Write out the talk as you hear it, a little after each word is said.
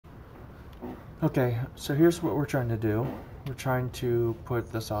Okay, so here's what we're trying to do. We're trying to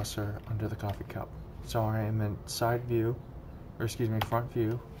put the saucer under the coffee cup. So I am in side view, or excuse me, front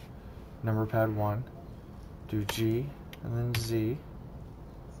view, number pad 1, do G and then Z,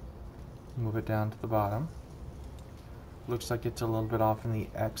 move it down to the bottom. Looks like it's a little bit off in the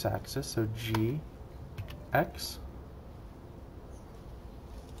X axis, so G, X.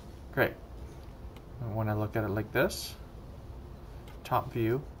 Great. And when I look at it like this, top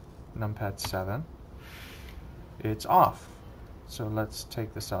view, numpad 7, it's off. So let's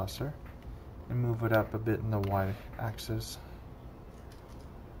take the saucer and move it up a bit in the Y axis.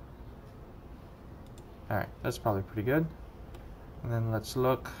 Alright, that's probably pretty good. And then let's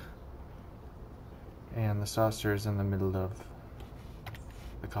look, and the saucer is in the middle of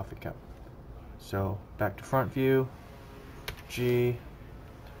the coffee cup. So back to front view, G,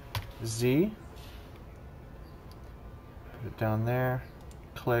 Z, put it down there,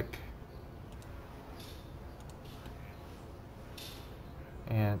 click,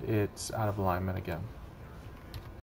 and it's out of alignment again.